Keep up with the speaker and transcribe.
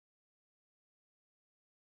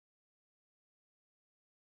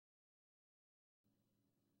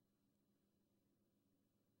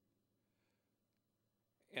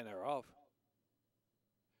And they're off.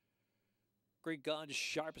 Greek God's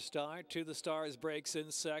sharp start. To the Stars breaks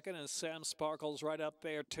in second, and Sam Sparkle's right up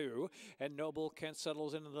there too. And Noble Kent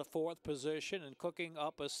settles into the fourth position, and cooking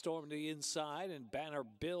up a storm to the inside. And Banner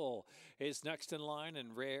Bill is next in line,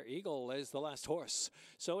 and Rare Eagle is the last horse.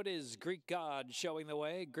 So it is Greek God showing the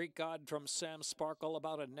way. Greek God from Sam Sparkle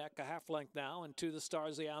about a neck, a half length now, and To the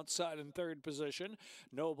Stars the outside in third position.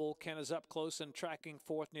 Noble Kent is up close and tracking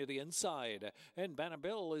fourth near the inside. And Banner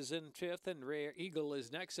Bill is in fifth, and Rare Eagle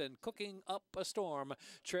is next, and cooking up a storm.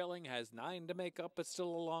 Trailing has 9 to make up, but still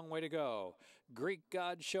a long way to go. Greek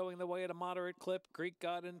God showing the way at a moderate clip. Greek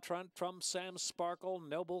God in front from Sam Sparkle.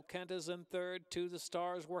 Noble Kent is in third. To the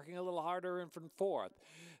Stars working a little harder and from fourth.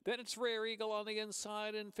 Then it's Rare Eagle on the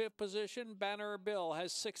inside in fifth position. Banner Bill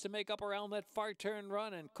has 6 to make up around that far turn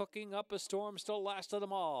run, and cooking up a storm still last of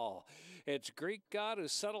them all. It's Greek God who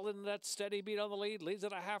settled into that steady beat on the lead. Leads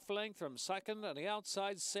at a half length from second. On the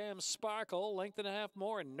outside, Sam Sparkle, length and a half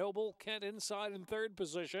more, and Noble Kent inside in third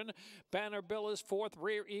position. Banner Bill is fourth,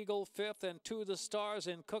 Rare Eagle fifth, and To the Stars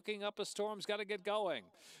in cooking up a storm's got to get going.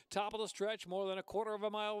 Top of the stretch, more than a quarter of a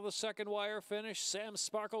mile of the second wire finish. Sam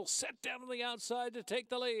Sparkle set down on the outside to take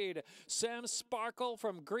the lead. Sam Sparkle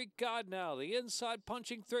from Greek God now. The inside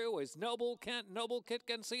punching through is Noble Kent. Noble Kent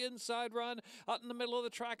gets the inside run. Out in the middle of the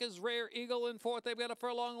track is Rare Eagle in fourth. They've got a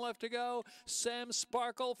furlong left to go. Sam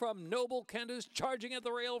Sparkle from Noble Kent, who's charging at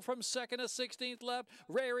the rail from second to 16th left.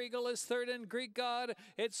 Rare Eagle is third, and Greek God.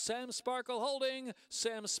 It's Sam Sparkle holding.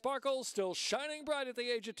 Sam Sparkle still shining bright at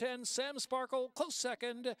the age of 10. Sam Sparkle close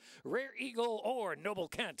second. Rare Eagle or Noble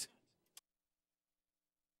Kent.